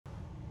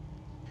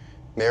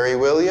Mary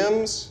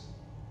Williams?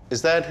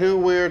 Is that who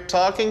we're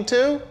talking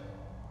to?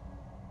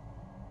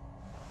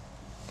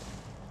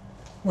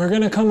 We're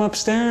gonna come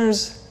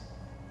upstairs.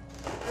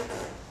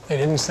 They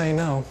didn't say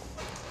no.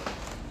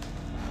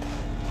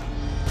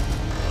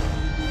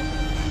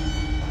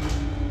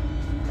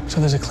 So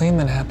there's a claim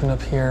that happened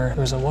up here.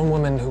 There was one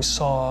woman who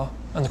saw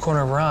on the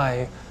corner of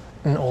Rye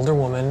an older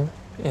woman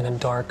in a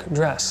dark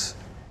dress.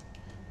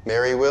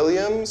 Mary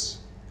Williams?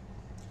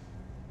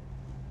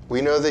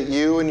 We know that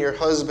you and your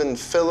husband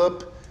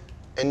Philip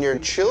and your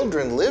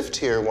children lived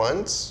here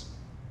once.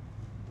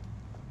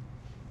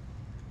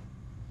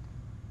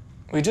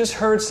 We just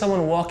heard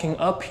someone walking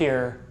up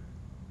here.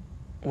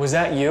 Was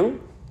that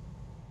you?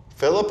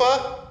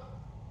 Philippa?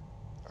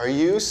 Are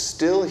you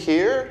still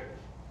here?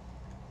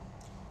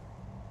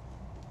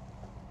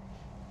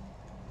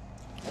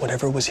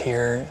 Whatever was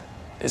here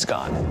is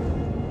gone.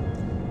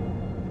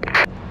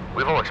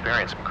 We've all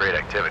experienced some great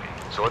activity,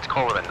 so let's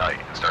call it a night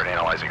and start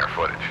analyzing our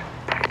footage.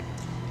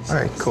 All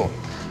right, cool.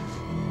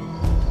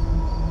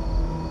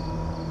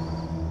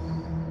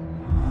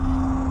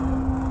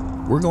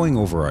 We're going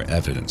over our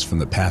evidence from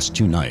the past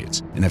 2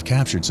 nights and have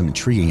captured some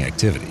intriguing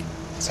activity.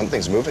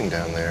 Something's moving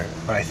down there.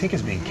 But I think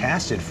it's being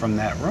casted from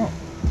that room.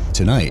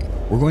 Tonight,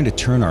 we're going to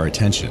turn our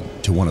attention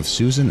to one of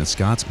Susan and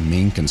Scott's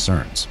main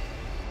concerns.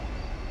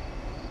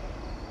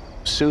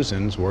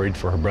 Susan's worried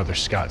for her brother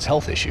Scott's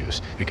health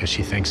issues because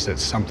she thinks that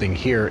something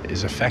here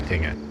is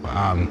affecting it.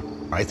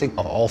 I think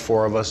all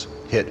 4 of us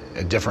hit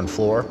a different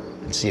floor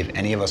and see if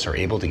any of us are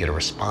able to get a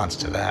response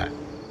to that.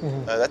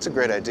 That's a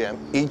great idea.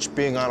 Each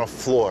being on a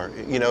floor.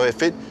 You know,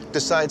 if it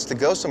decides to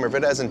go somewhere, if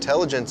it has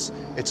intelligence,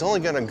 it's only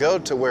going to go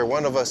to where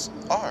one of us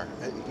are.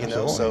 You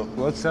know, so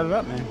Let's set it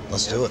up, man.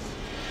 let's do it.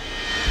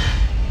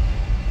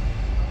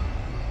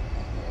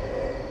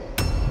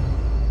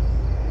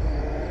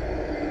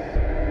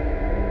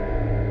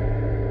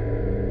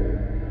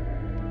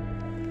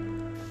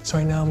 So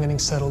right now I'm getting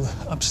settled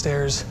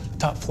upstairs,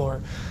 top floor.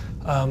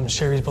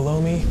 Sherry's below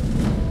me.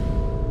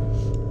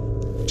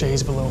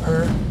 Jay's below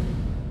her.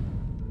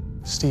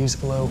 Steve's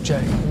below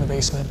Jay in the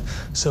basement.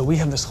 So we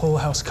have this whole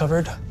house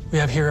covered. We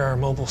have here our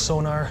mobile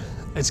sonar.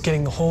 It's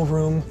getting the whole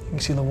room. You can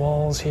see the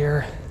walls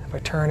here. If I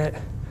turn it,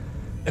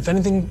 if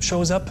anything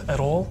shows up at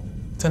all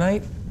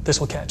tonight, this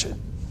will catch it.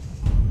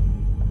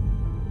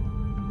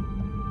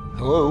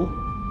 Hello?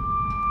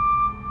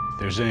 If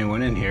there's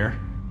anyone in here,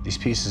 these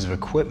pieces of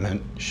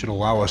equipment should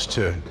allow us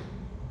to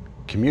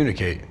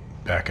communicate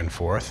back and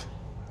forth.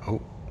 Oh.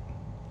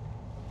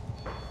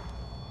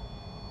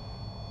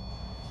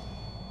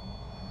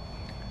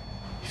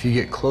 If you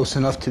get close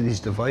enough to these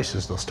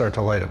devices, they'll start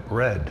to light up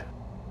red.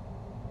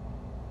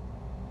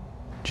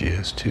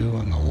 GS2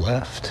 on the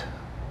left,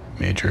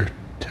 major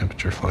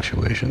temperature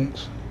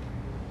fluctuations.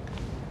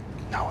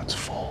 Now it's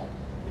full.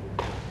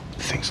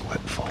 Things lit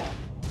full.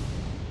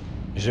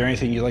 Is there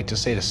anything you'd like to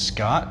say to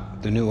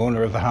Scott, the new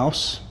owner of the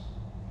house?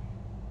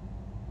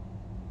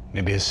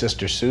 Maybe his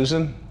sister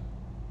Susan?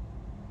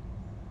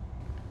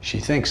 She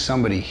thinks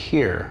somebody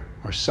here,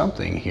 or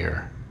something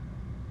here,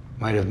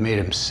 might have made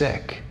him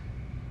sick.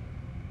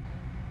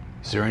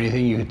 Is there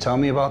anything you could tell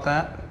me about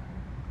that?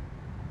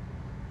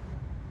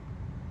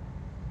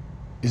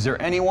 Is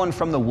there anyone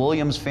from the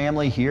Williams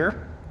family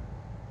here?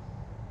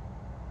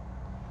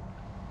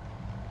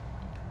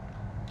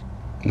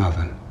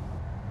 Nothing.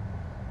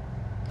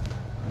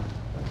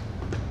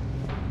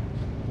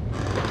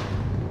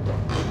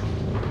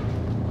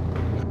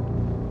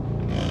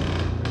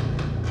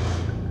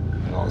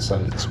 And all of a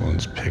sudden, this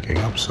one's picking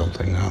up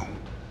something now.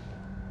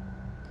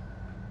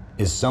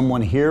 Is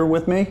someone here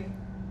with me?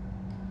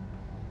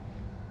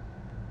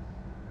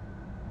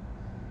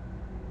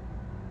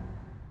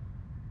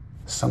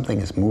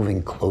 Something is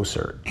moving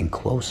closer and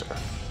closer.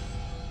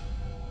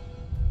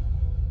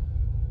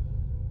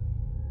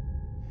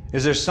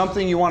 Is there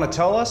something you want to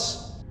tell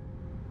us?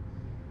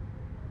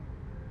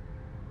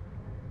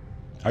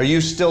 Are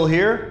you still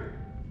here?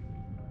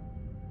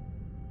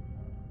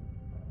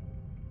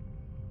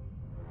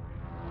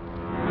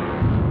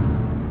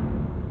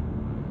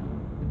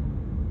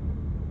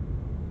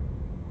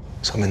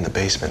 So I'm in the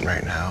basement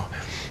right now,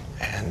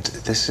 and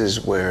this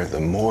is where the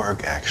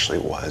morgue actually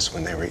was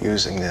when they were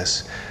using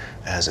this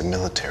as a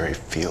military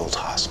field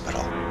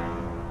hospital.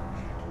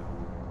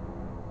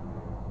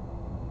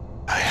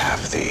 I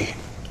have the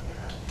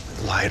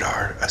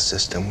LiDAR, a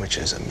system which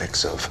is a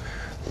mix of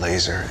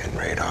laser and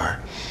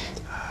radar.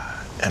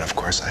 And of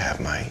course I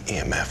have my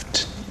EMF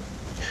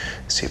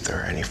to see if there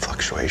are any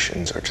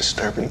fluctuations or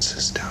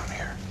disturbances down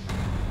here.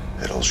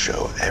 It'll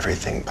show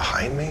everything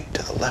behind me,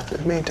 to the left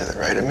of me, to the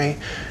right of me,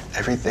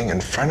 everything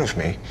in front of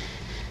me.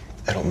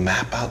 It'll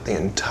map out the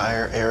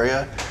entire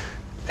area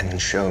and then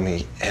show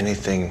me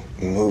anything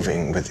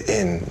moving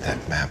within that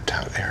mapped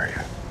out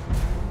area.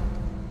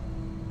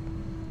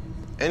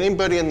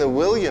 Anybody in the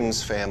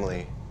Williams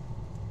family,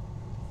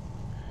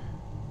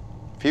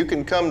 if you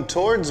can come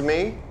towards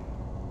me,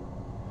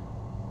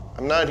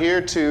 I'm not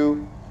here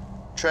to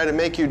try to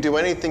make you do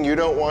anything you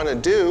don't want to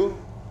do.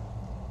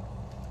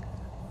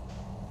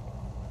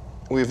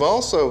 We've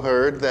also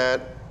heard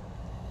that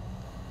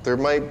There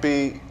might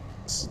be...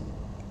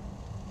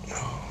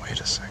 Oh, wait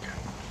a second.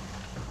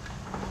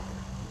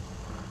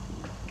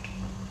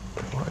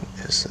 What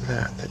is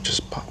that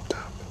just popped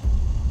up?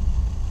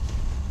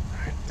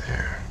 Right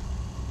there.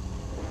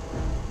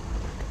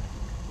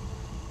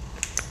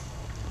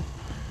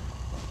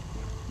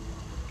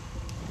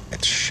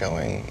 It's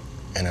showing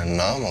an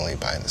anomaly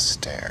by the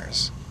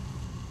stairs.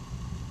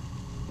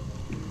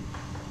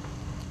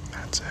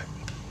 That's it.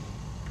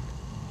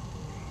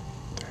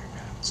 3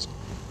 minutes.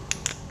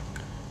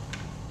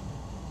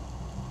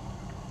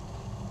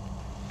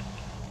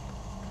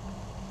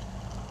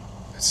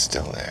 It's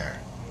still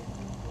there.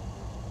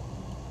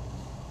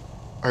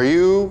 Are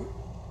you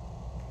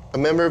a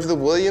member of the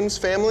Williams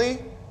family?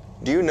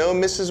 Do you know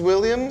Mrs.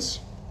 Williams?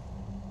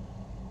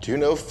 Do you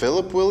know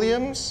Philip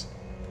Williams?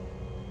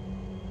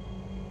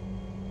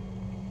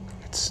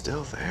 It's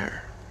still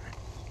there.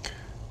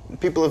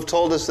 People have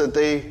told us that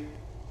they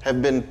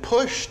have been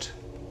pushed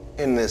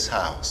in this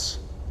house.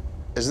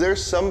 Is there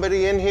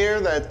somebody in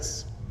here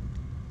that's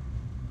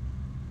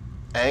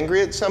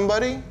angry at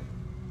somebody?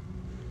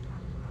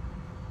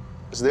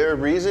 Is there a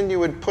reason you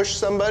would push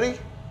somebody?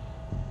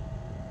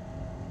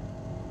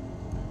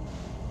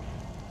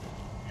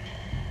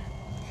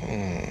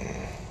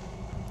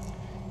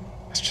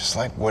 It's just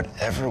like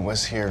whatever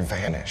was here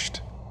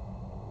vanished.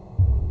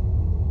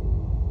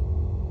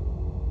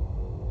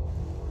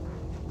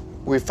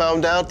 We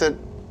found out that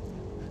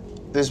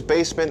this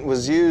basement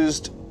was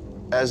used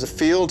as a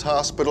field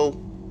hospital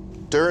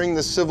during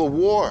the Civil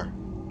War.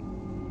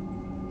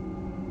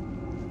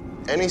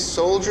 Any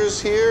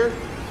soldiers here?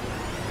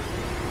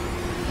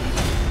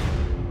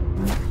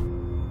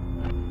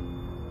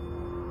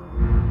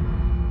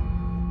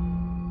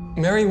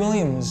 Mary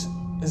Williams,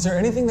 is there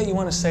anything that you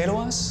want to say to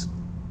us?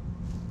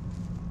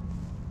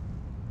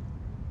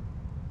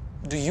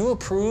 Do you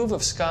approve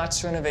of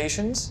Scott's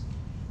renovations?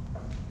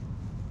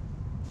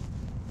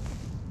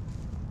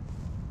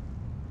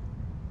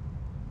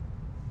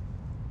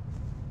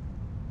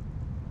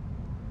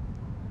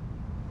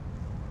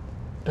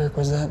 Dirk,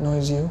 was that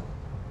noise you?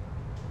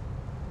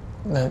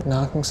 That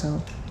knocking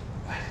sound?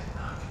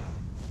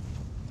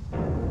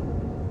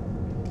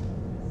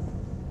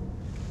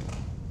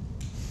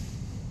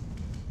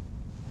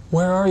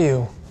 Where are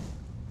you?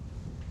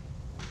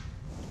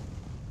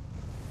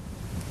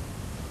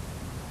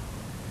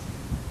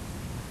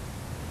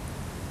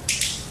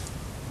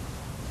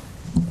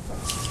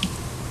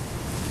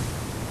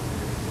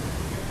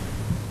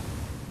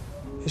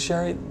 Hey,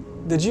 Shari,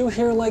 did you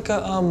hear like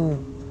a,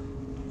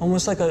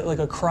 almost like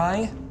a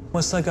cry?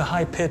 Almost like a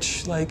high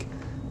pitch, like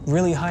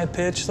really high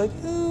pitch, like,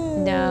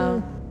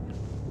 No.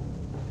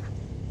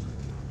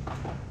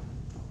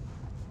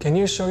 Can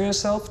you show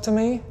yourself to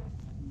me?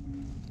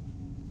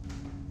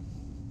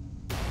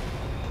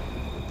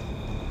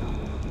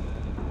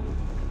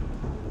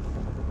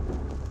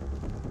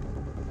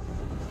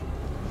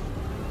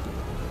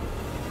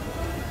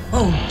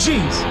 Oh,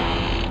 jeez.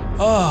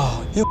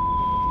 Oh, you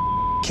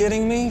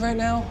kidding me right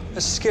now?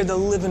 That scared the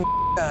living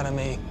out of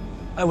me.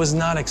 I was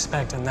not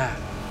expecting that.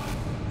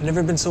 I've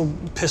never been so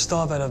pissed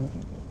off at a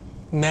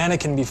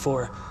mannequin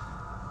before.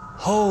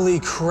 Holy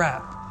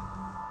crap.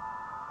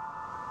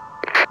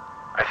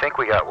 I think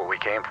we got what we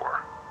came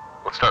for.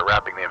 Let's start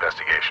wrapping the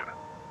investigation.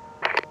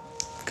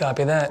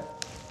 Copy that.